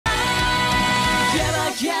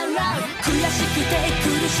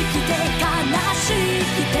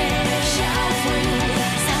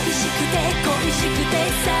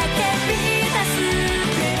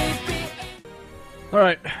All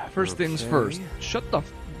right, first things first. Shut the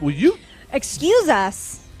will you? Excuse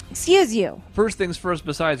us. Excuse you. First things first,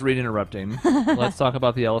 besides Rean interrupting, let's talk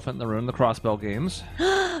about the elephant in the room, the Crossbell games.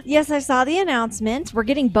 Yes, I saw the announcement. We're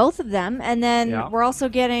getting both of them, and then we're also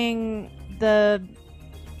getting the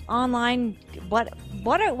online what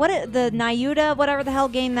the Nayuda, whatever the hell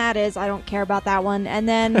game that is. I don't care about that one. And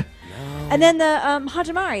then and then the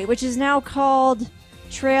Hajimari, which is now called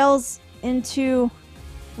Trails into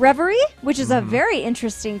Reverie, which is a very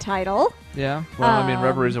interesting title. Yeah, well, I mean,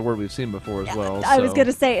 Reverie is a word we've seen before as well. I was going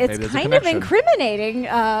to say, it's kind of incriminating,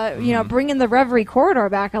 you know, bringing the Reverie corridor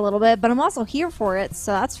back a little bit, but I'm also here for it,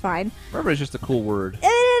 so that's fine. Reverie is just a cool word. It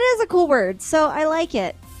is a cool word, so I like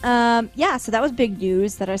it. Yeah, so that was big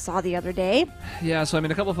news that I saw the other day. Yeah, so I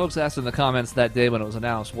mean, a couple of folks asked in the comments that day when it was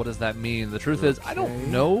announced, what does that mean? The truth is, I don't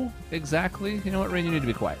know exactly. You know what, Rain, you need to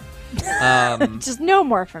be quiet. Just no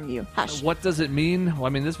more from you. Hush. What does it mean? Well, I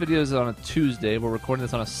mean, this video is on a Tuesday. We're recording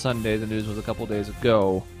this on a Sunday. The news was a couple days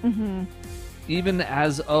ago. Even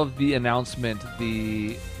as of the announcement,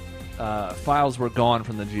 the files were gone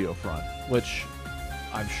from the GeoFront, which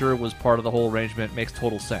I'm sure was part of the whole arrangement. Makes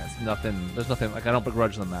total sense. There's nothing, like, I don't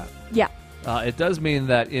begrudge them that. Yeah. It does mean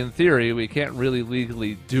that, in theory, we can't really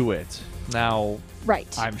legally do it. Now, right.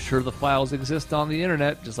 I'm sure the files exist on the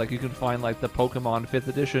internet, just like you can find like the Pokemon 5th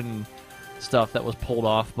edition stuff that was pulled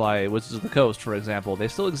off by Wizards of the Coast, for example. They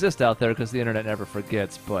still exist out there because the internet never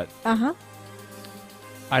forgets, but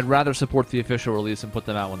I'd rather support the official release and put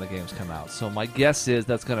them out when the games come out. So my guess is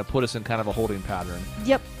that's going to put us in kind of a holding pattern.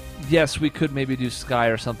 Yep. Yes, we could maybe do Sky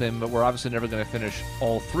or something, but we're obviously never going to finish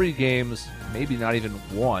all 3 games, maybe not even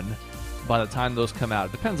 1, by the time those come out.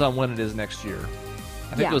 It depends on when it is next year.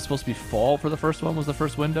 I think it was supposed to be fall for the first one, was the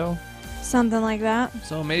first window. Something like that.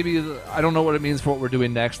 So maybe, I don't know what it means for what we're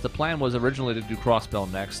doing next. The plan was originally to do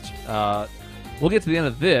Crossbell next. We'll get to the end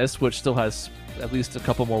of this, which still has at least a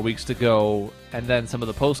couple more weeks to go, and then some of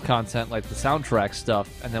the post-content, like the soundtrack stuff,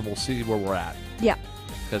 and then we'll see where we're at. Yeah.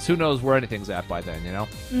 Because who knows where anything's at by then, you know?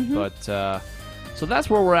 But, so that's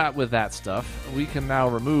where we're at with that stuff. We can now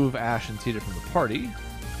remove Ash and Tita from the party.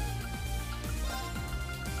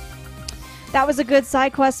 That was a good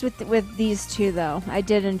side quest with these two, though. I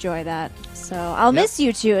did enjoy that. So I'll miss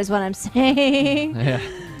you two, is what I'm saying. Yeah.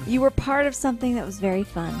 You were part of something that was very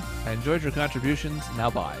fun. I enjoyed your contributions. Now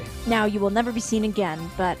bye. Now you will never be seen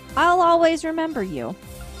again, but I'll always remember you.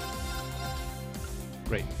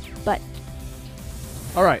 Great. But.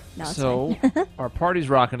 All right. No, so our party's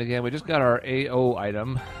rocking again. We just got our AO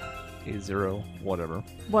item. A0, whatever.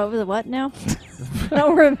 What was it? What now? I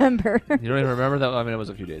don't remember. You don't even remember that? I mean, it was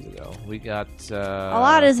a few days ago. We got... a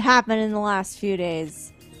lot has happened in the last few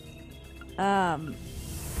days. Where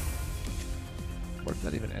did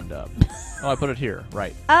that even end up? Oh, I put it here.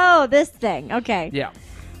 Right. Oh, this thing. Okay. Yeah.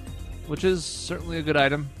 Which is certainly a good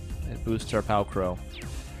item. It boosts our POW Crow.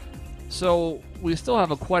 So, we still have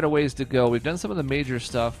quite a ways to go. We've done some of the major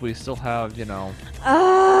stuff. We still have, you know...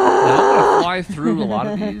 I'm going to fly through a lot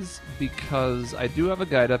of these because I do have a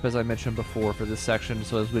guide up, as I mentioned before, for this section,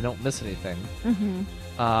 so as we don't miss anything.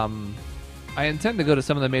 I intend to go to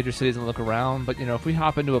some of the major cities and look around, but, you know, if we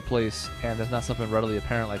hop into a place and there's not something readily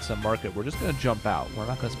apparent like some market, we're just going to jump out. We're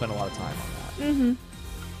not going to spend a lot of time on that.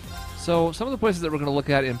 So, some of the places that we're going to look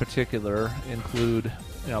at in particular include...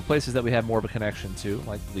 you know, places that we have more of a connection to,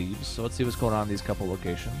 like Leaves. So let's see what's going on in these couple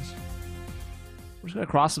locations. We're just going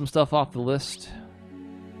to cross some stuff off the list.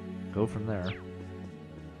 Go from there.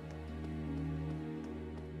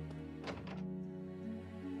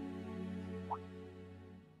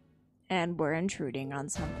 And we're intruding on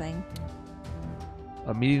something.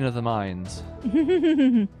 A meeting of the minds.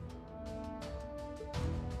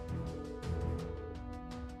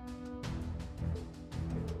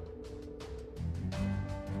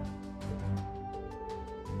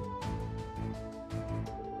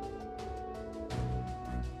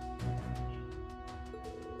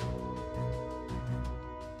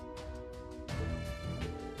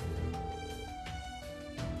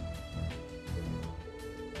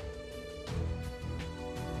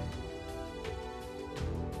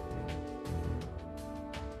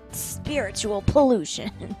 Spiritual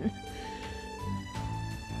pollution.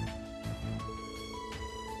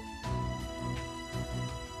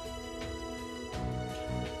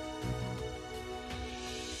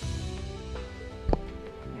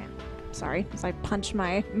 Sorry, as I punch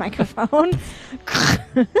my microphone.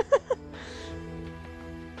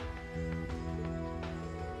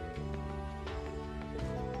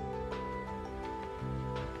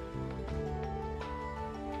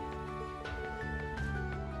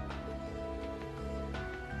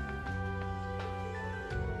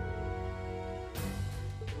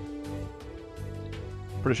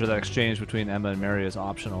 pretty sure that exchange between Emma and Mary is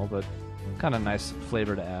optional, but kind of nice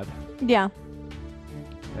flavor to add. Yeah.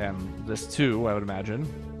 And this too, I would imagine.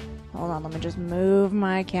 Hold on, let me just move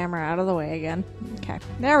my camera out of the way again. Okay,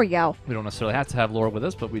 there we go. We don't necessarily have to have Laura with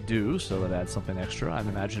us, but we do, so that adds something extra. I'd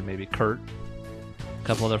imagine maybe Kurt, a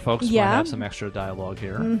couple other folks might have some extra dialogue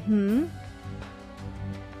here. Mm-hmm.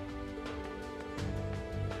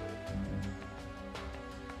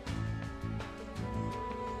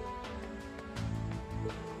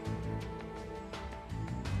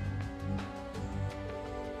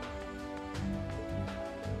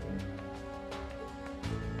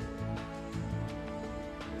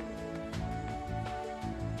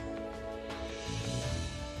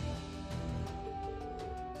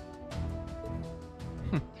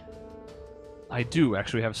 I do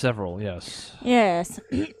actually have several, yes. Yes.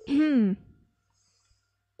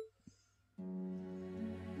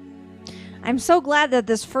 I'm so glad that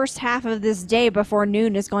this first half of this day before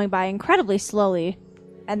noon is going by incredibly slowly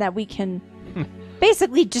and that we can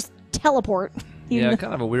basically just teleport. Yeah,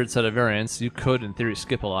 kind of a weird set of variants. You could, in theory,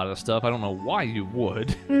 skip a lot of stuff. I don't know why you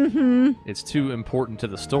would. Mm-hmm. It's too important to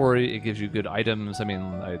the story. It gives you good items. I mean,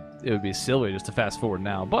 it would be silly just to fast forward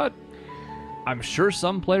now, but I'm sure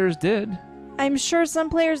some players did. I'm sure some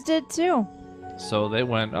players did too. So they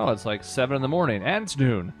went, oh, it's like 7 in the morning, and it's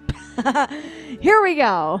noon. Here we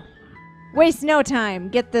go. Waste no time.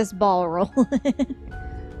 Get this ball rolling.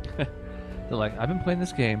 They're like, I've been playing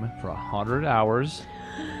this game for 100 hours.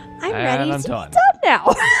 I'm ready to be done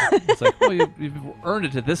now. It's like, well, you've earned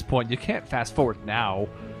it to this point. You can't fast forward now.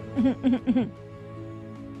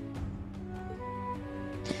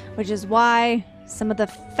 Which is why some of the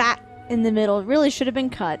fat in the middle really should have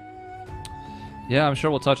been cut. Yeah, I'm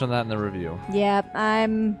sure we'll touch on that in the review. Yeah,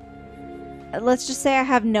 let's just say I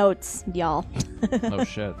have notes, y'all. Oh,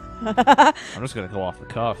 shit. I'm just going to go off the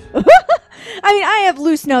cuff. I mean, I have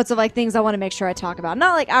loose notes of, like, things I want to make sure I talk about.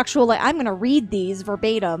 Not, like, actual, like, I'm going to read these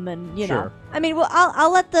verbatim and, you know. I mean, well,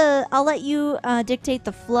 I'll let you dictate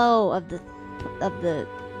the flow of the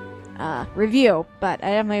review, but I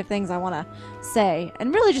definitely have things I want to say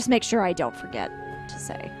and really just make sure I don't forget to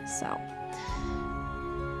say, so...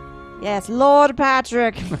 Yes, Lord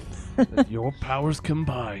Patrick. With your powers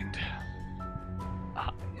combined, I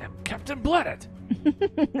am Captain Planet.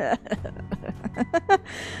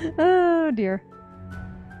 Oh, dear.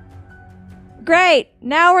 Great.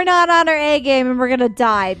 Now we're not on our A game and we're going to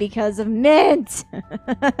die because of Mint.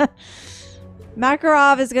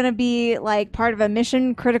 Makarov is going to be, like, part of a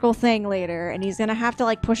mission critical thing later, and he's going to have to,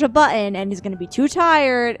 like, push a button, and he's going to be too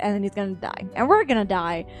tired, and then he's going to die. And we're going to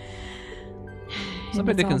die.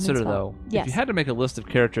 Something to consider, though. Yes. If you had to make a list of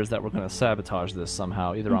characters that were going to sabotage this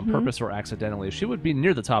somehow, either on purpose or accidentally, she would be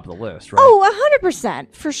near the top of the list, right? Oh,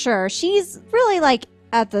 100%, for sure. She's really, like,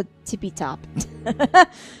 at the tippy top.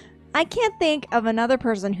 I can't think of another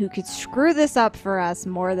person who could screw this up for us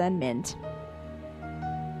more than Mint.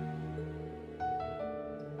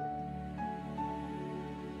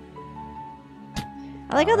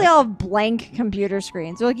 I like how they all have blank computer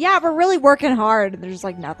screens. They're like, yeah, we're really working hard. And there's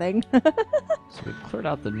like nothing. So we've cleared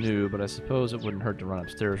out the new, but I suppose it wouldn't hurt to run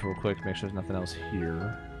upstairs real quick to make sure there's nothing else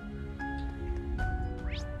here.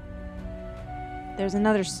 There's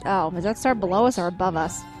another... Oh, does that start below us or above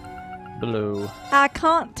us? Below. I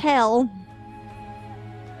can't tell.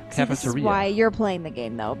 See, this is Cafeteria. why you're playing the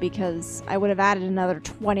game, though, because I would have added another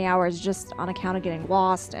 20 hours just on account of getting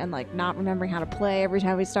lost and like not remembering how to play every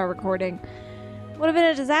time we start recording. Would have been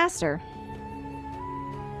a disaster.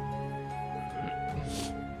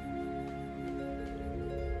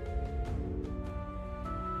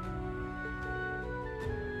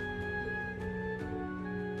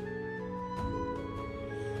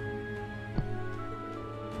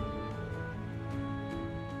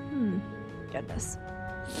 Goodness.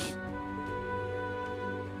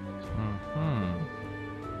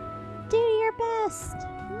 Do your best.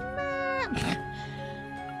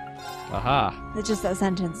 Aha. It's just that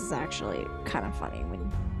sentence is actually kind of funny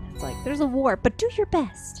when it's like, there's a war, but do your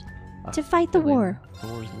best to fight the war.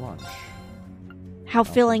 Thor's lunch. How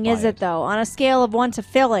filling is it, though? On a scale of 1 to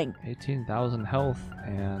filling. 18,000 health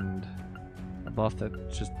and a buff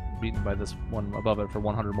that's just beaten by this one above it for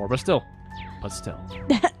 100 more. But still.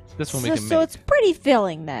 This one we can make. So it's pretty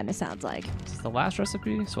filling then, it sounds like. This is the last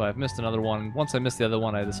recipe, so I've missed another one. Once I missed the other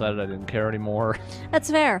one, I decided I didn't care anymore.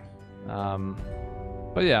 That's fair.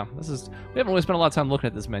 But yeah, we haven't really spent a lot of time looking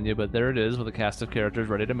at this menu, but there it is with a cast of characters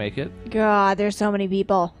ready to make it. God, there's so many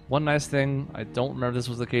people. One nice thing, I don't remember if this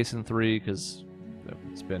was the case in 3 because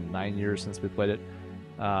it's been 9 years since we played it.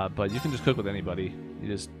 But you can just cook with anybody.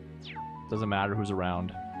 Doesn't matter who's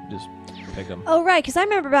around. just pick them. Oh, right, because I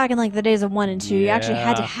remember back in like the days of 1 and 2, you actually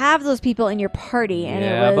had to have those people in your party, and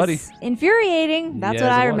it was infuriating. That's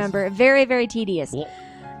what I remember. Very, very tedious. Well,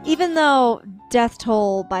 even though Death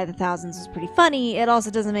Toll by the Thousands was pretty funny, it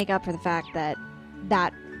also doesn't make up for the fact that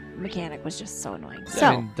that mechanic was just so annoying.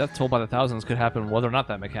 Yeah, I mean, Death Toll by the Thousands could happen whether or not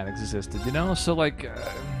that mechanic existed, you know? So, like...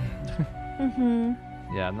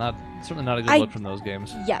 Yeah, certainly not a good look from those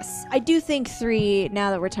games. Yes. I do think 3,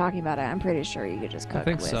 now that we're talking about it, I'm pretty sure you could just cook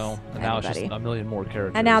with I think so. And now it's just a million more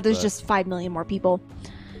characters. And now there's just 5 million more people.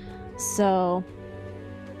 So...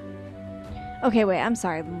 Okay, wait, I'm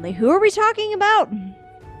sorry, Lindley. Who are we talking about?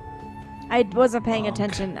 I wasn't paying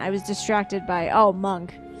attention. I was distracted by... Oh,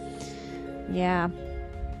 Monk. Yeah.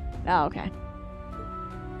 Oh, okay.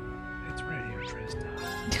 It's Radio Trista.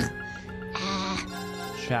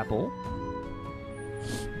 Chapel.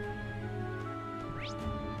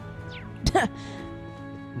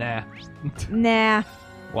 Nah. Nah.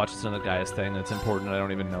 Watch this another guy's thing that's important. I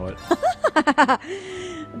don't even know it.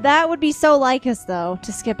 That would be so like us, though,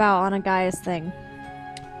 to skip out on a Gaius thing.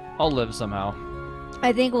 I'll live somehow.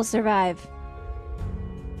 I think we'll survive.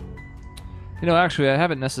 You know, actually, I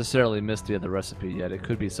haven't necessarily missed the other recipe yet. It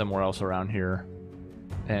could be somewhere else around here.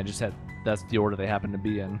 And just that's the order they happen to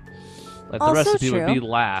be in. Like, the recipe would be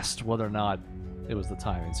last, whether or not it was the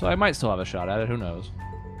timing. So I might still have a shot at it. Who knows?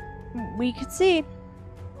 We could see.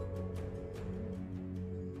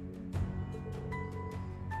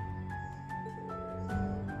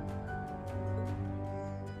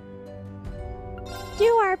 Do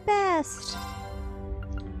our best.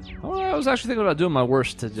 Well, I was actually thinking about doing my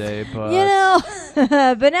worst today, but... You know,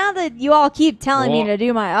 but now that you all keep telling me to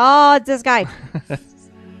do my... Oh, it's this guy.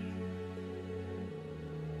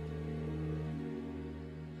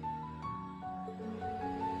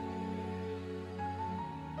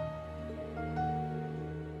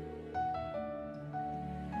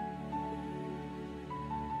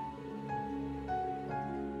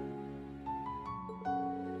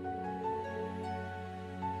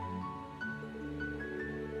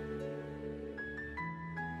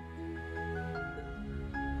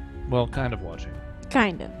 Well, kind of watching.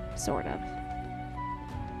 Kind of. Sort of.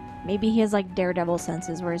 Maybe he has, like, Daredevil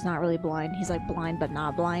senses where he's not really blind. He's, like, blind but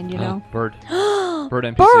not blind, you know? Bird. Bird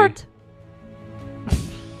NPC. Bird!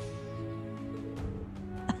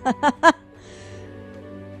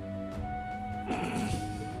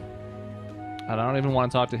 I don't even want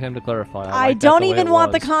to talk to him to clarify. I don't even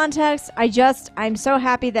want the context. I'm so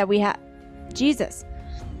happy that we have... Jesus.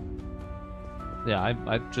 Yeah,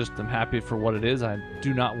 I just am happy for what it is. I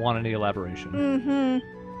do not want any elaboration. Mm-hmm.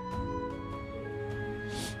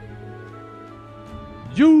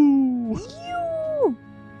 You!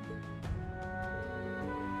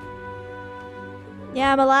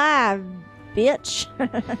 Yeah, I'm alive, bitch.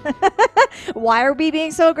 Why are we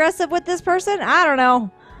being so aggressive with this person? I don't know.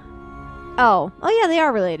 Oh yeah, they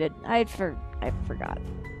are related. I forgot.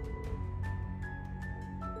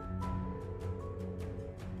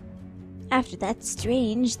 After that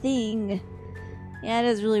strange thing. Yeah, it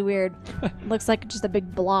is really weird. Looks like just a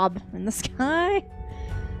big blob in the sky.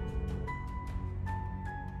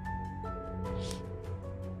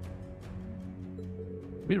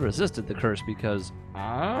 We resisted the curse because...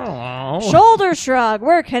 I don't know. Shoulder shrug.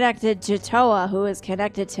 We're connected to Toa, who is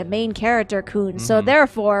connected to main character Kun. So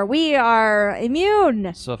therefore, we are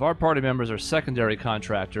immune. So if our party members are secondary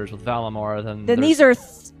contractors with Valimar, then these are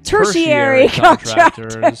tertiary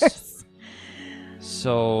contractors.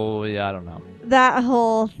 So, yeah, I don't know. That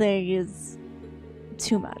whole thing is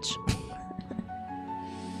too much.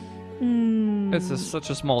 It's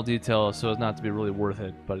such a small detail, so as not to be really worth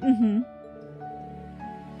it, but...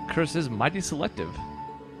 Curse is mighty selective.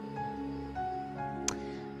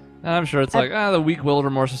 And I'm sure it's like, the weak-willed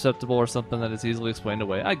are more susceptible or something that is easily explained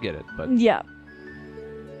away. I get it, but... Yeah.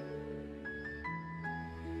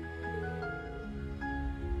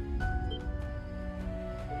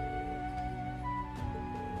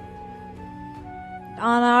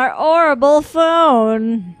 On our horrible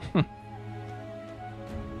phone.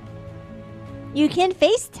 You can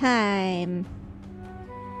FaceTime.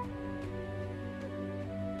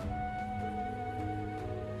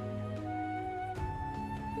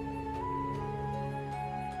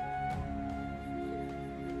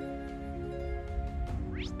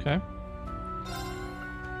 Okay.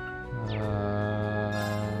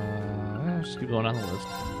 Just keep going on the list.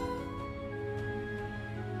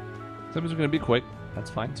 Some are going to be quick. That's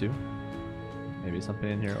fine, too. Maybe something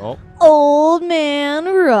in here. Oh. Old Man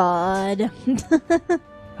Rod.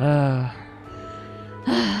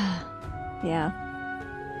 Yeah.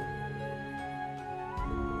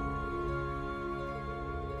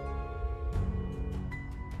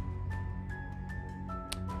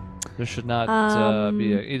 There should not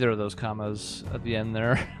be either of those commas at the end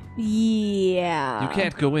there. Yeah. You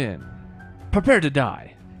can't go in. Prepare to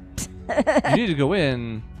die. You need to go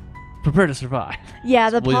in. Prepare to survive. Yeah,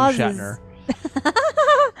 the William pause Shatner.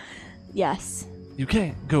 Yes. You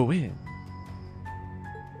can't go in.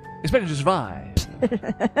 Expect to survive.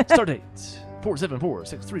 Start date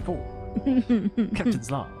 474-634. Captain's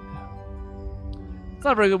log. It's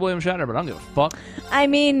not a very good William Shatner, but I don't give a fuck. I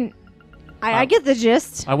mean, I get the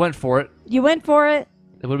gist. I went for it. You went for it.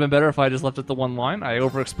 It would have been better if I just left it the one line. I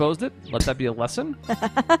overexposed it. Let that be a lesson.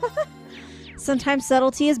 Sometimes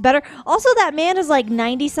subtlety is better. Also, that man is like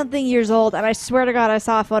 90-something years old, and I swear to God, I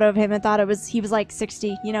saw a photo of him and thought he was like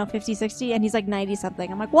 60, 50, 60, and he's like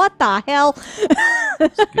 90-something. I'm like, what the hell?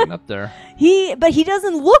 It's getting up there. But he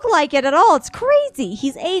doesn't look like it at all. It's crazy.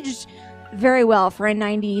 He's aged very well for a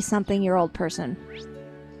 90-something-year-old person.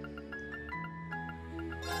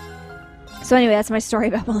 So anyway, that's my story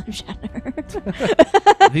about William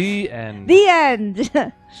Shatner. The end. The end.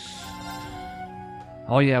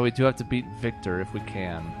 Oh yeah, we do have to beat Victor if we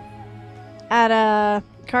can. At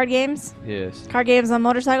card games? Yes. Card games on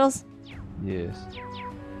motorcycles? Yes.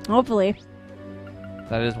 Hopefully.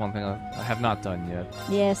 That is one thing I have not done yet.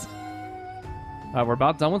 Yes. We're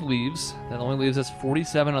about done with leaves. That only leaves us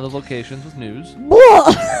 47 other locations with news.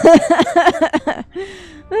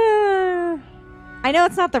 I know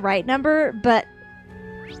it's not the right number, but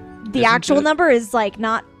the actual number is like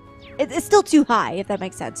not... It's still too high, if that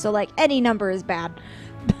makes sense. So like any number is bad.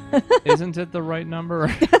 Isn't it the right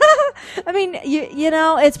number? I mean, you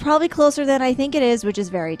know, it's probably closer than I think it is, which is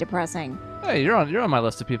very depressing. Hey, you're on my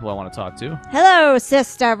list of people I want to talk to. Hello,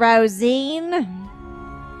 Sister Rosine.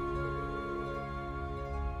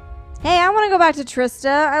 Hey, I want to go back to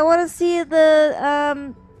Trista. I want to see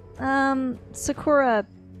the sakura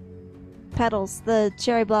petals, the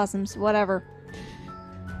cherry blossoms, whatever.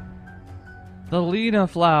 The Lena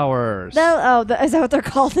flowers. Is that what they're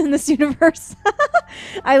called in this universe?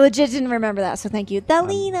 I legit didn't remember that, so thank you. The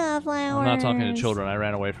Lena flowers. I'm not talking to children. I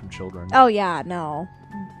ran away from children. Oh, yeah, no.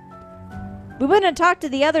 We wouldn't have talked to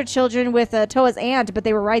the other children with Toa's aunt, but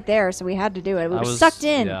they were right there, so we had to do it. We were sucked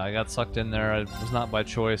in. Yeah, I got sucked in there. It was not by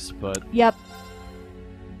choice, but... Yep.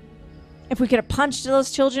 If we could have punched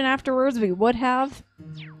those children afterwards, we would have.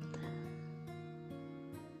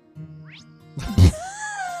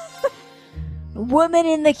 Woman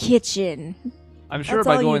in the kitchen. I'm sure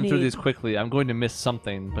by going through these quickly, I'm going to miss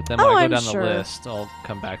something, but then when I go down the list, I'll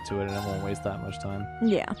come back to it and I won't waste that much time.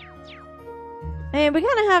 Yeah. I mean, we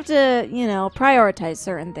kind of have to, prioritize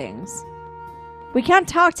certain things. We can't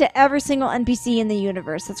talk to every single NPC in the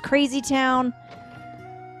universe. That's Crazy Town.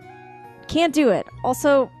 Can't do it.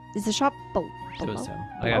 Also, is the shop below? It was him.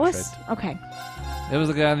 I got tricked. Okay. It was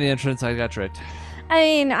the guy in the entrance. I got tricked. I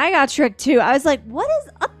mean, I got tricked too. I was like, what is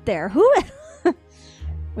up there? Who?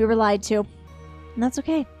 We were lied to. And that's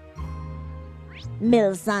okay.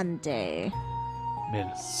 Milsante.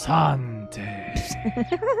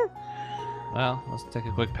 Well, let's take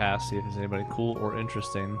a quick pass, see if there's anybody cool or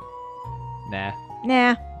interesting. Nah.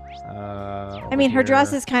 I mean, her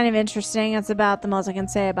dress is kind of interesting. That's about the most I can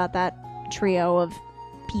say about that trio of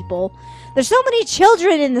people. There's so many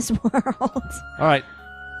children in this world. All right.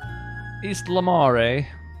 East Lamare.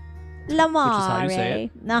 Lamare. Which is how you say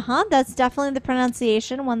it. That's definitely the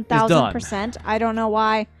pronunciation. 1000%. I don't know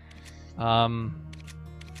why. There's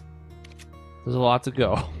a lot to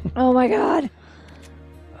go. Oh my god.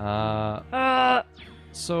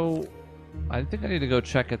 So I think I need to go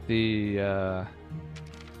check at the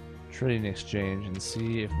trading exchange and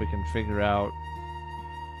see if we can figure out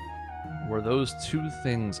where those two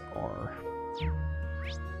things are.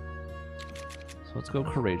 So let's go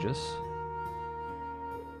courageous.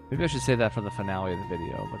 Maybe I should say that for the finale of the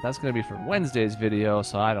video, but that's going to be for Wednesday's video,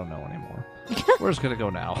 so I don't know anymore. We're just going to go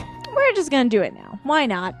now. We're just going to do it now. Why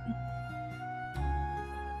not?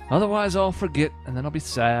 Otherwise, I'll forget, and then I'll be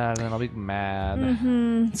sad, and then I'll be mad.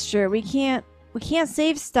 It's true. We can't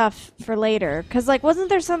save stuff for later. Because, wasn't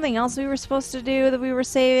there something else we were supposed to do that we were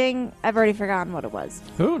saving? I've already forgotten what it was.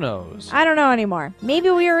 Who knows? I don't know anymore. Maybe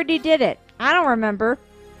we already did it. I don't remember.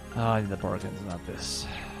 Oh, I need the bargains, not this.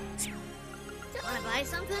 Want to buy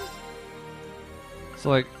something?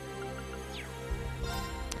 So,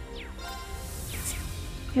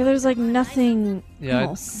 yeah, there's, nothing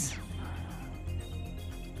else.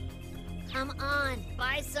 Come on,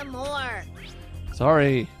 buy some more.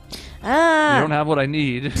 Sorry. You don't have what I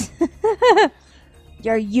need.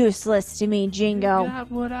 You're useless to me, Jingo. You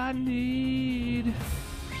got what I need.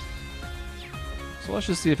 So let's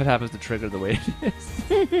just see if it happens to trigger the way it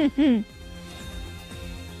is.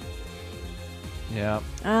 Yeah.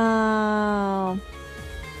 Oh.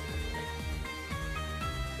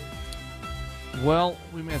 Well,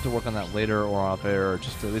 we may have to work on that later or off air,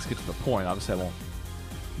 just to at least get to the point. Obviously, I won't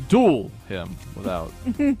duel him without.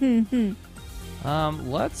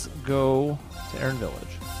 Let's go to Aaron Village.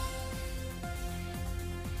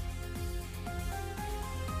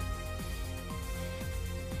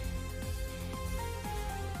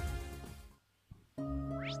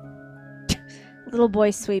 Little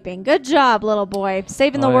boy sweeping. Good job, little boy.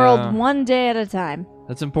 Saving the world one day at a time.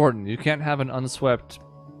 That's important. You can't have an unswept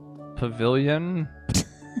pavilion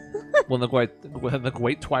when the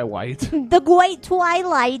great twilight. The great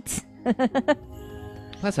twilight.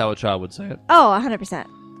 That's how a child would say it. Oh, 100%.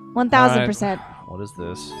 1,000%. Right. What is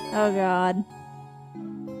this? Oh, God.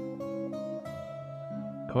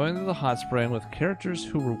 Going to the hot spring with characters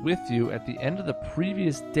who were with you at the end of the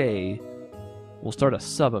previous day will start a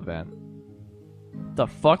sub-event. The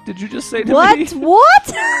fuck did you just say to me?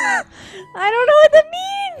 What? I don't know what that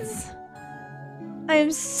means. I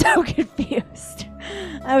am so confused.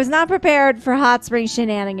 I was not prepared for hot spring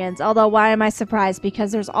shenanigans. Although, why am I surprised?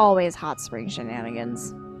 Because there's always hot spring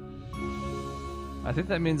shenanigans. I think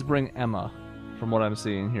that means bring Emma, from what I'm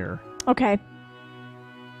seeing here. Okay.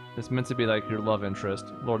 It's meant to be like your love interest.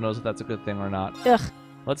 Lord knows if that's a good thing or not. Ugh.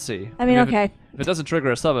 Let's see. I mean, okay. If it doesn't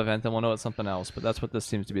trigger a sub-event, then we'll know it's something else. But that's what this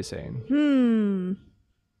seems to be saying.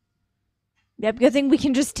 Yep, good thing we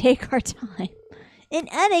can just take our time. An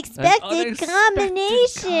unexpected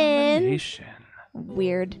combination.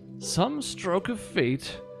 Weird. Some stroke of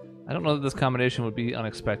fate. I don't know that this combination would be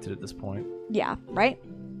unexpected at this point. Yeah, right?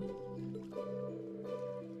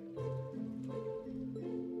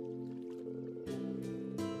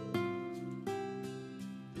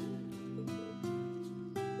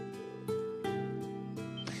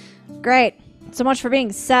 Great. So much for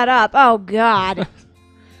being set up. Oh, God.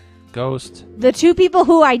 Ghost. The two people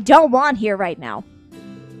who I don't want here right now.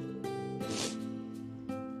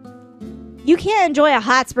 You can't enjoy a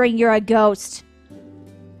hot spring, you're a ghost.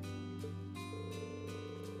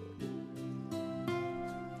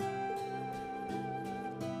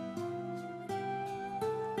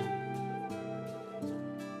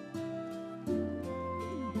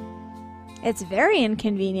 It's very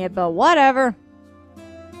inconvenient, but whatever.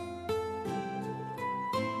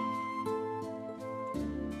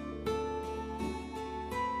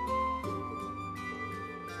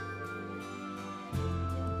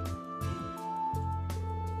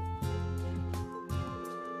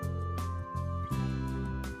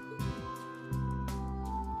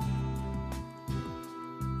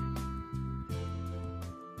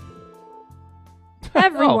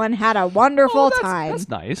 Everyone had a wonderful time. That's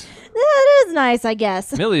nice. That is nice, I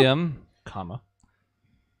guess. Milliam, comma.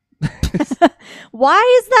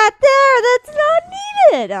 Why is that there? That's not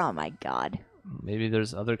needed. Oh my God. Maybe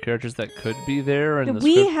there's other characters that could be there, and the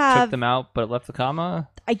we script have took them out, but left the comma.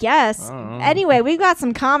 I guess. I don't know. Anyway, we've got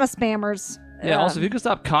some comma spammers. Yeah. Also, if you could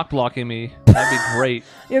stop cock blocking me, that'd be great.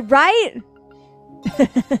 You're right.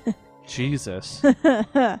 Jesus.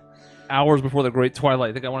 Hours before the Great Twilight.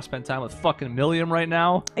 I think I want to spend time with fucking Milliam right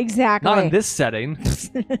now. Exactly. Not in this setting.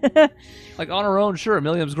 Like, on her own, sure,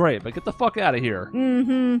 Milliam's great, but get the fuck out of here.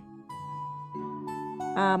 Mm-hmm.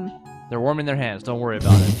 They're warming their hands. Don't worry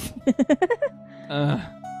about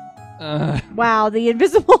it. Wow, the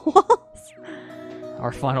invisible walls.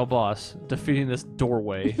 Our final boss, defeating this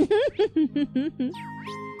doorway.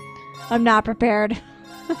 I'm not prepared.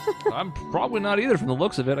 I'm probably not either from the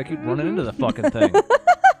looks of it. I keep running into the fucking thing.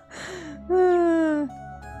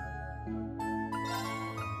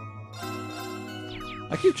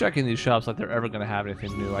 I keep checking these shops like they're ever going to have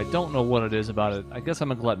anything new. I don't know what it is about it. I guess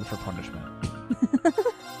I'm a glutton for punishment.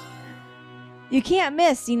 You can't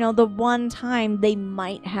miss, the one time they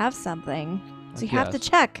might have something. So you have to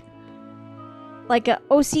check. Like a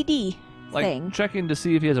OCD thing. Like checking to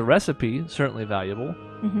see if he has a recipe, certainly valuable.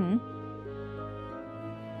 Mm-hmm.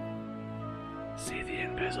 See the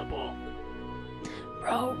invisible.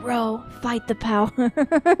 Row, fight the power.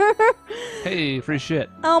 Hey, free shit.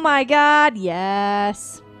 Oh my God,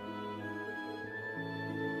 yes.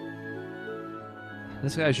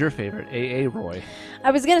 This guy's your favorite, A.A. Roy. I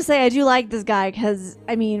was going to say I do like this guy because,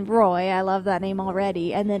 Roy, I love that name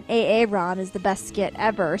already. And then A.A. Ron is the best skit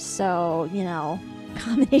ever. So,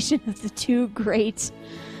 combination of the two great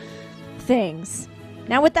things.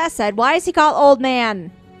 Now, with that said, why is he called Old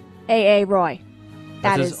Man A.A. Roy?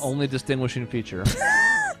 That's his only distinguishing feature.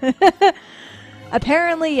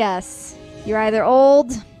 Apparently, yes. You're either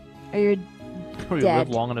old or you're or you dead. live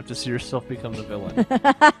long enough to see yourself become the villain.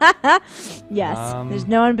 Yes, there's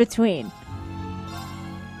no in between.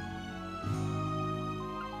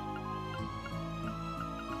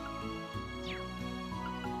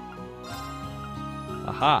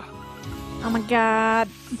 Aha. Oh my god.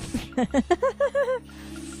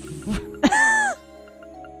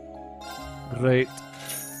 Great.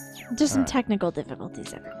 Just some technical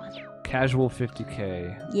difficulties, everyone. Casual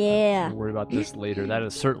 50K. Yeah. We'll worry about this later. That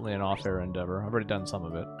is certainly an off-air endeavor. I've already done some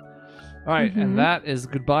of it. All right, and that is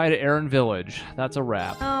goodbye to Aaron Village. That's a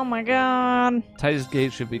wrap. Oh my god. Titus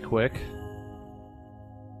Gate should be quick.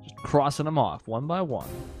 Just crossing them off one by one.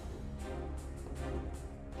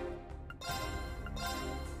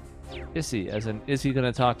 Issy, as in, is he going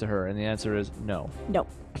to talk to her? And the answer is no. Nope.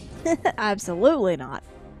 Absolutely not.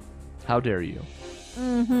 How dare you?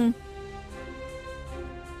 Mm-hmm.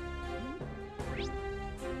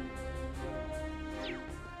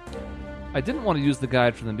 I didn't want to use the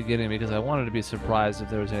guide from the beginning because I wanted to be surprised if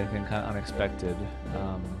there was anything kind of unexpected.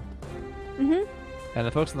 And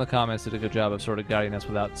the folks in the comments did a good job of sort of guiding us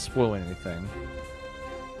without spoiling anything.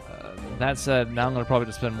 That said, now I'm going to probably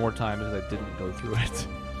just spend more time because I didn't go through it.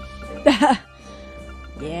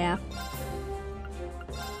 Yeah.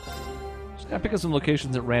 Just gotta pick up some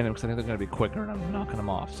locations at random because I think they're going to be quicker and I'm knocking them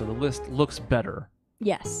off. So the list looks better.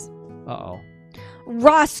 Yes. Uh-oh.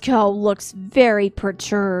 Roscoe looks very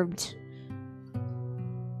perturbed.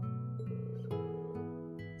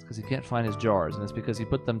 It's because he can't find his jars, and it's because he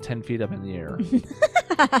put them 10 feet up in the air.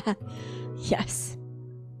 Yes.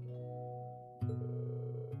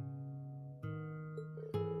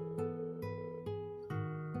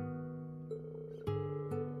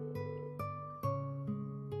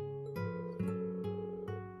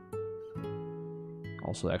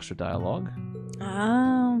 Also extra dialogue.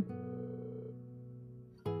 Oh.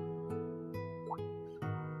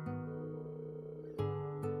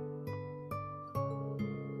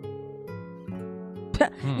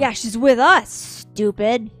 Yeah, she's with us,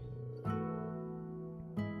 stupid.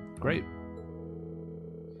 Great.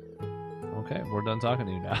 Okay, we're done talking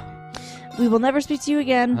to you now. We will never speak to you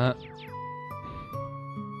again.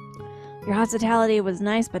 Your hospitality was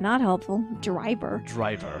nice but not helpful. Driver.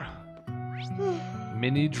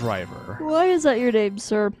 Mini Driver. Why is that your name,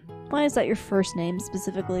 sir? Why is that your first name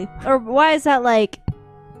specifically? Or why is that like...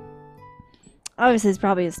 Obviously, it's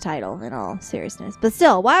probably his title in all seriousness. But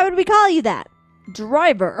still, why would we call you that?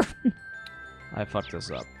 Driver. I fucked this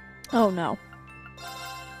up. Oh, no.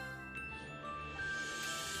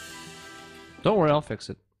 Don't worry, I'll fix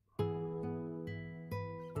it.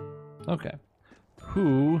 Okay.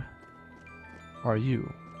 Who are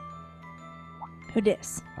you? Who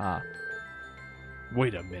dis? Ah.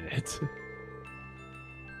 Wait a minute.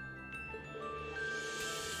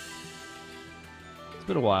 It's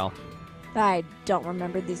been a while. I don't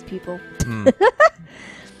remember these people.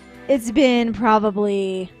 It's been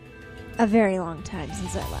probably a very long time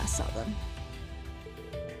since I last saw them.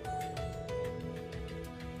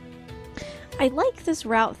 I like this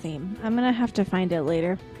route theme. I'm gonna have to find it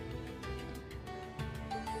later.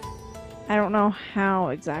 I don't know how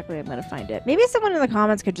exactly I'm gonna find it. Maybe someone in the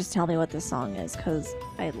comments could just tell me what this song is, because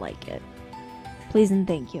I like it. Please and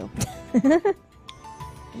thank you. I'm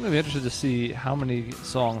gonna be interested to see how many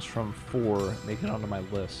songs from 4 make it onto my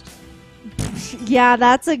list. Yeah,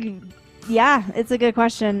 it's a good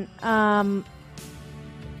question. I'll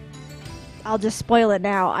just spoil it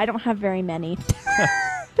now. I don't have very many.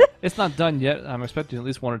 It's not done yet. I'm expecting at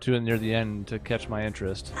least 1 or 2 near the end to catch my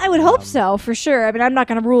interest. I would hope so, for sure. I mean, I'm not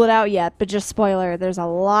going to rule it out yet, but just spoiler, there's a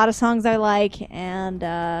lot of songs I like,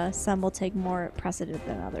 and some will take more precedent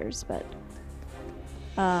than others. But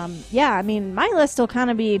yeah, I mean, my list will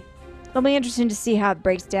kind of be... It'll be interesting to see how it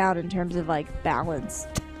breaks down in terms of, like, balance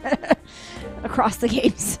across the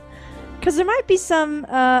games. Because there might be some...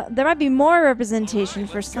 there might be more representation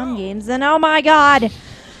for some games than... Oh, my God!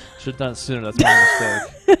 Should have done it sooner. That's my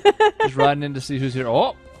mistake. Just riding in to see who's here.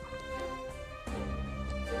 Oh!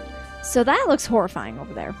 So that looks horrifying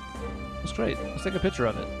over there. That's great. Let's take a picture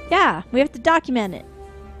of it. Yeah, we have to document it.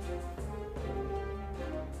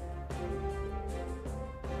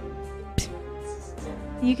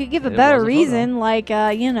 You could give a better reason, like,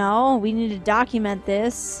 you know, we need to document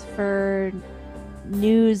this for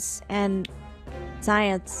news and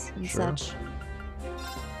science and such.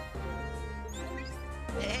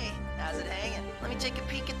 Hey, how's it hanging? Let me take a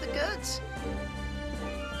peek at the goods.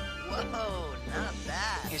 Whoa, not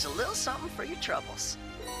bad. Here's a little something for your troubles.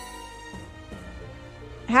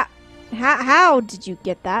 How did you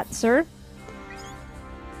get that, sir?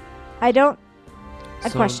 I don't... I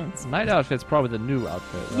have questions. Night outfit's probably the new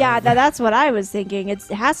outfit, right? Yeah, that's what I was thinking. It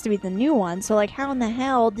has to be the new one. So, like, how in the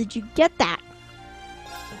hell did you get that?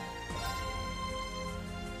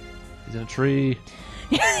 He's in a tree.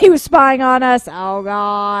 He was spying on us. Oh,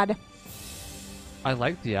 God. I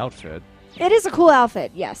like the outfit. It is a cool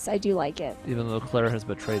outfit. Yes, I do like it. Even though Claire has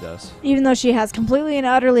betrayed us. Even though she has completely and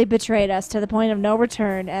utterly betrayed us to the point of no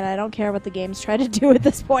return, and I don't care what the games try to do at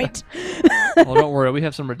this point. Well, don't worry. We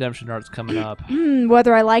have some redemption arcs coming up.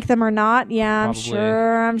 Whether I like them or not, yeah, Probably.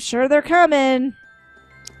 I'm sure they're coming.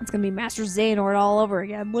 It's going to be Master Xehanort all over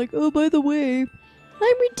again. Like, oh, by the way,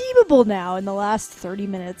 I'm redeemable now in the last 30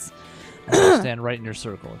 minutes. Stand right in your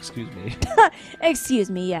circle. Excuse me. Excuse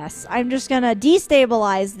me, yes. I'm just going to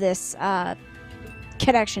destabilize this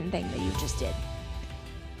connection thing that you just did.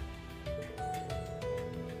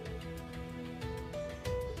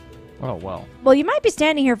 Oh, well. Well, you might be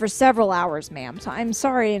standing here for several hours, ma'am, so I'm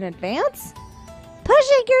sorry in advance.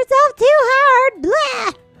 Pushing yourself too hard!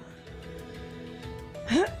 Blah!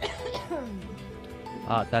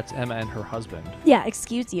 That's Emma and her husband. Yeah,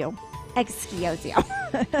 excuse you. Excuse you.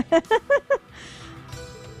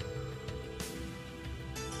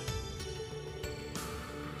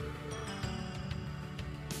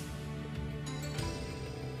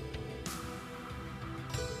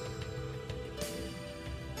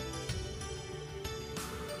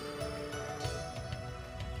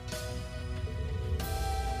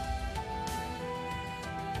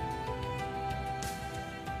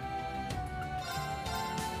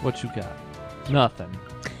 What you got? Nothing.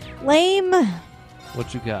 Lame.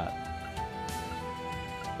 What you got?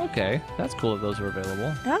 Okay, that's cool that those are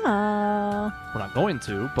available. Oh. We're not going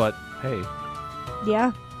to, but hey,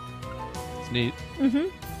 Yeah. it's neat. Mm-hmm.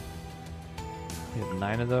 We have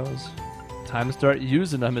 9 of those. Time to start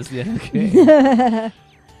using them as the end of the game.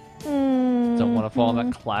 Don't want to fall in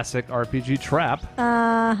that classic RPG trap.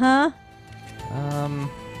 Uh-huh.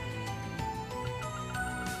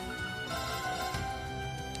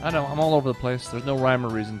 I know, I'm all over the place. There's no rhyme or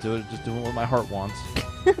reason to it. Just doing what my heart wants.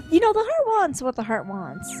 You know, the heart wants what the heart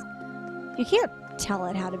wants. You can't tell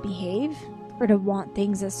it how to behave or to want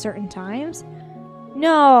things at certain times.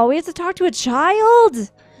 No, we have to talk to a child.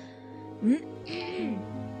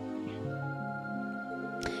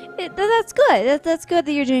 That's good. That's good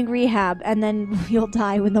that you're doing rehab, and then you'll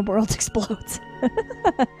die when the world explodes.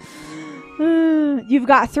 You've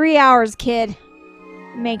got 3 hours, kid.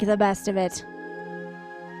 Make the best of it.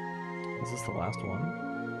 Is this the last one?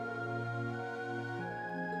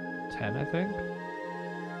 10, I think?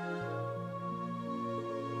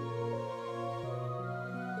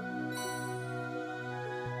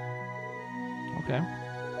 Okay.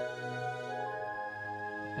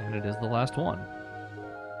 And it is the last one.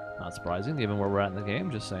 Not surprising, given where we're at in the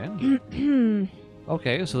game, just saying.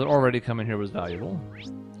 Okay, so that already coming here was valuable.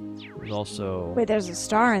 There's also... Wait, there's a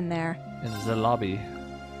star in there. in the lobby.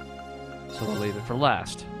 So we'll leave it for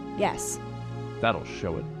last. Yes. That'll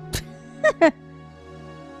show it.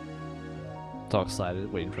 It's all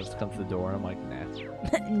excited, waiting for us to come through the door, and I'm like, nah.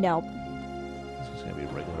 Nope. It's just gonna be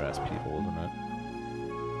regular ass people, isn't it?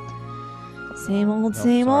 Same old, Nope,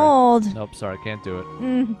 same sorry. old. Nope, sorry, can't do it.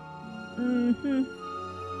 Mm-hmm.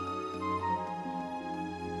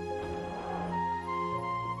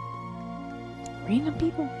 Random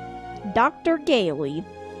people. Dr. Gailey.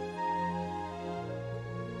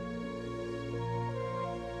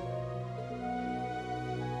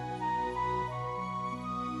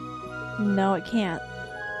 No, it can't.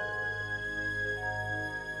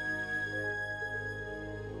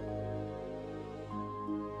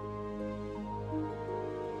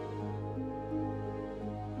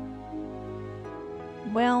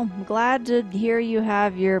 Well, I'm glad to hear you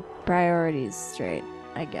have your priorities straight,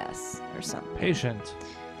 I guess, or something. Patient.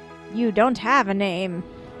 You don't have a name.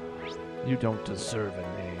 You don't deserve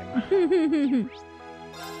a name.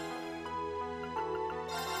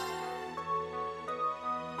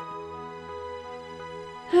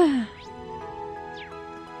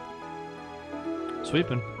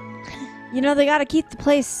 Sweeping. You know, they gotta keep the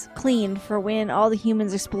place clean for when all the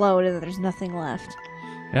humans explode and there's nothing left.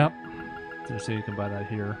 Yep. Just so you can buy that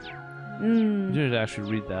here. You need to actually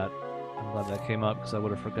read that. I'm glad that came up because I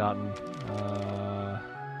would have forgotten.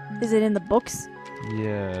 Is it in the books?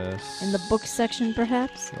 Yes. In the book section,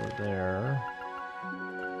 perhaps? Over there.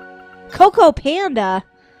 Coco Panda!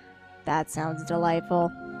 That sounds delightful.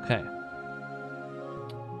 Okay.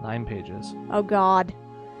 9 pages. Oh, God.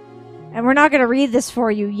 And we're not gonna read this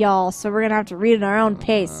for you, y'all, so we're gonna have to read at our own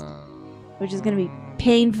pace, which is gonna be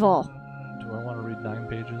painful. Do I want to read 9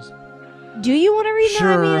 pages? Do you want to read that?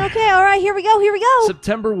 I Sure. mean, okay, all right, here we go.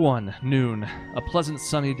 September 1, noon. A pleasant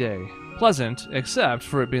sunny day. Pleasant, except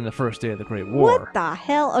for it being the first day of the Great War. What the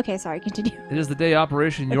hell? Okay, sorry, continue. It is the day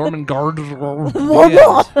Operation Jormungand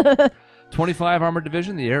begins. 25 Armored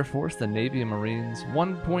Division, the Air Force, the Navy, and Marines.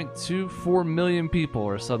 1.24 million people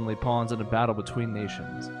are suddenly pawns in a battle between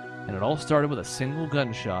nations. And it all started with a single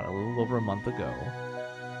gunshot a little over a month ago.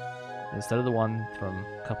 Instead of the one from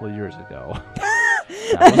a couple of years ago.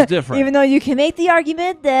 That was different. Even though you can make the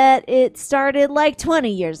argument that it started like 20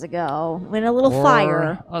 years ago when a little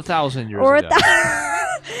fire. 1,000 years or ago.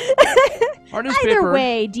 Our newspaper, Either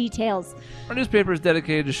way, details. Our newspaper is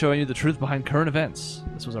dedicated to showing you the truth behind current events.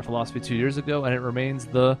 This was our philosophy 2 years ago, and it remains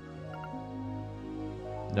the...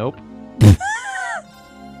 Nope.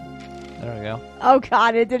 There we go. Oh,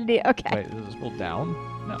 God, it didn't... Okay. Wait, is this scroll down?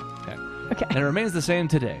 No. Okay. Okay. And it remains the same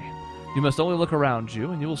today. You must only look around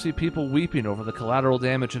you, and you will see people weeping over the collateral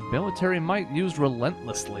damage of military might used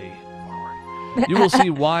relentlessly. You will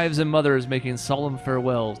see wives and mothers making solemn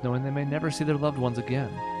farewells, knowing they may never see their loved ones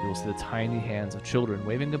again. You will see the tiny hands of children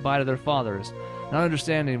waving goodbye to their fathers, not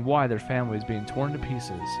understanding why their family is being torn to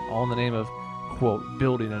pieces, all in the name of, quote,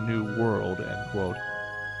 building a new world, end quote.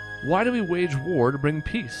 Why do we wage war to bring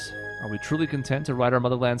peace? Are we truly content to write our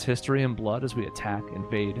motherland's history in blood as we attack,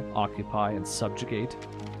 invade, occupy, and subjugate?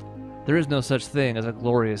 There is no such thing as a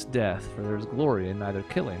glorious death, for there is glory in neither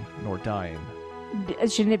killing nor dying.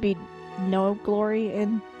 Shouldn't it be no glory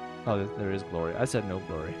in... Oh, there is glory. I said no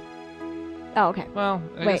glory. Oh, okay. Well,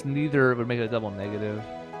 I guess neither would make it a double negative,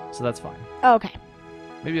 so that's fine. Oh, okay.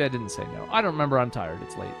 Maybe I didn't say no. I don't remember. I'm tired.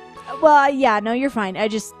 It's late. Well, yeah, no, you're fine. I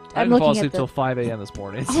didn't fall asleep till 5 a.m. this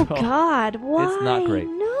morning. Oh, so God. Why? It's not great.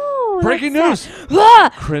 No. Breaking news!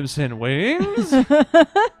 Ah! Crimson Wings!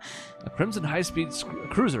 A Crimson high-speed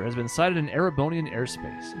cruiser has been sighted in Erebonian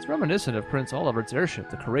airspace. It's reminiscent of Prince Oliver's airship,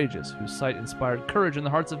 the Courageous, whose sight inspired courage in the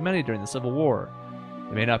hearts of many during the Civil War.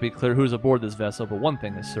 It may not be clear who's aboard this vessel, but one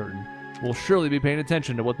thing is certain. We'll surely be paying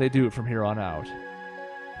attention to what they do from here on out.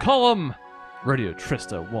 Column! Radio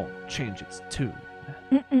Trista won't change its tune.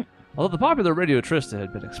 Although the popular Radio Trista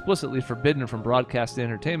had been explicitly forbidden from broadcasting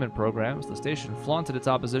entertainment programs, the station flaunted its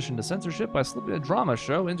opposition to censorship by slipping a drama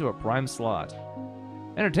show into a prime slot.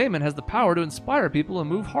 Entertainment has the power to inspire people and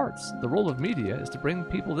move hearts. The role of media is to bring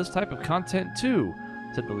people this type of content too,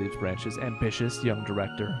 said the Leaves Branch's ambitious young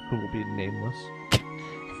director, who will be nameless.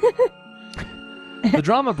 The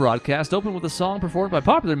drama broadcast opened with a song performed by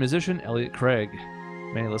popular musician Elliot Craig.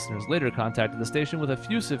 Many listeners later contacted the station with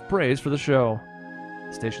effusive praise for the show.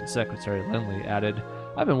 The station secretary, Lindley, added,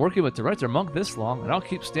 I've been working with Director Monk this long, and I'll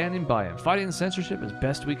keep standing by him, fighting censorship as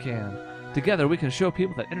best we can. Together, we can show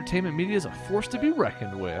people that entertainment media is a force to be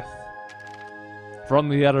reckoned with. From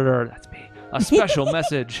the editor, that's me, a special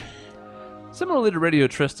message. Similarly to Radio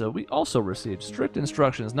Trista, we also received strict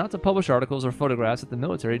instructions not to publish articles or photographs that the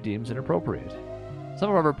military deems inappropriate. Some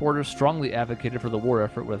of our reporters strongly advocated for the war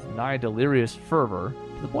effort with nigh delirious fervor,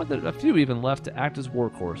 to the point that a few even left to act as war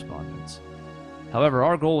correspondents. However,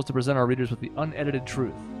 our goal is to present our readers with the unedited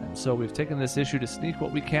truth, and so we've taken this issue to sneak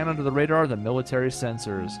what we can under the radar of the military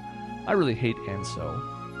censors. I really hate "and so."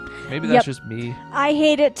 Maybe that's just me. I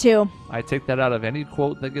hate it too. I take that out of any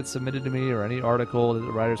quote that gets submitted to me or any article that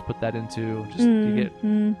the writers put that into. Just you get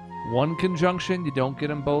one conjunction, you don't get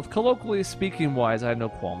them both. Colloquially speaking wise, I have no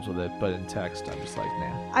qualms with it, but in text, I'm just like,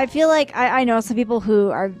 nah. I feel like I know some people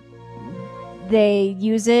who they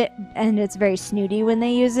use it and it's very snooty when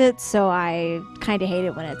they use it, so I kind of hate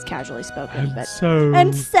it when it's casually spoken. And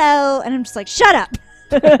I'm just like, shut up.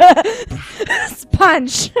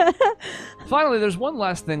 Punch. Finally, there's one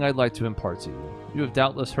last thing I'd like to impart to you. You have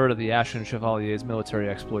doubtless heard of the Ashen Chevalier's military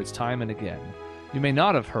exploits time and again. You may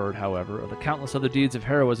not have heard, however, of the countless other deeds of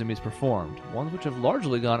heroism he's performed, ones which have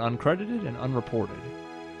largely gone uncredited and unreported.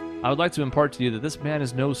 I would like to impart to you that this man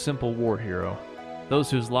is no simple war hero.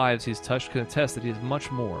 Those whose lives he's touched can attest that he is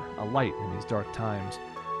much more, a light in these dark times.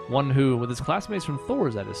 One who, with his classmates from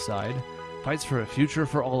Thor's at his side, fights for a future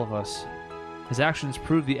for all of us. His actions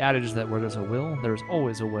prove the adage that where there's a will, there is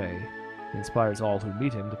always a way. He inspires all who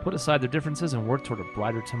meet him to put aside their differences and work toward a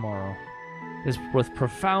brighter tomorrow. It is with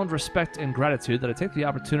profound respect and gratitude that I take the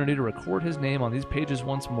opportunity to record his name on these pages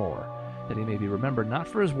once more, that he may be remembered not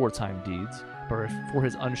for his wartime deeds, but for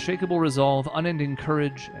his unshakable resolve, unending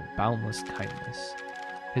courage, and boundless kindness.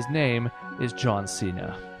 His name is John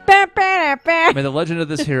Cena. May the legend of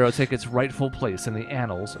this hero take its rightful place in the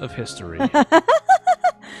annals of history.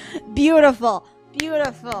 Beautiful.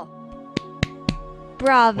 Beautiful.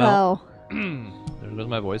 Bravo. Well, there goes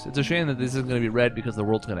my voice. It's a shame that this isn't going to be read because the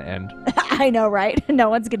world's going to end. I know, right? No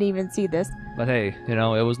one's going to even see this. But hey,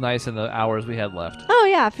 it was nice in the hours we had left. Oh,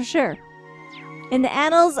 yeah, for sure. In the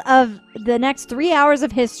annals of the next 3 hours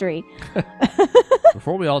of history.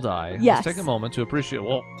 Before we all die, yes. Let's take a moment to appreciate...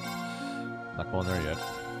 Well, not going there yet.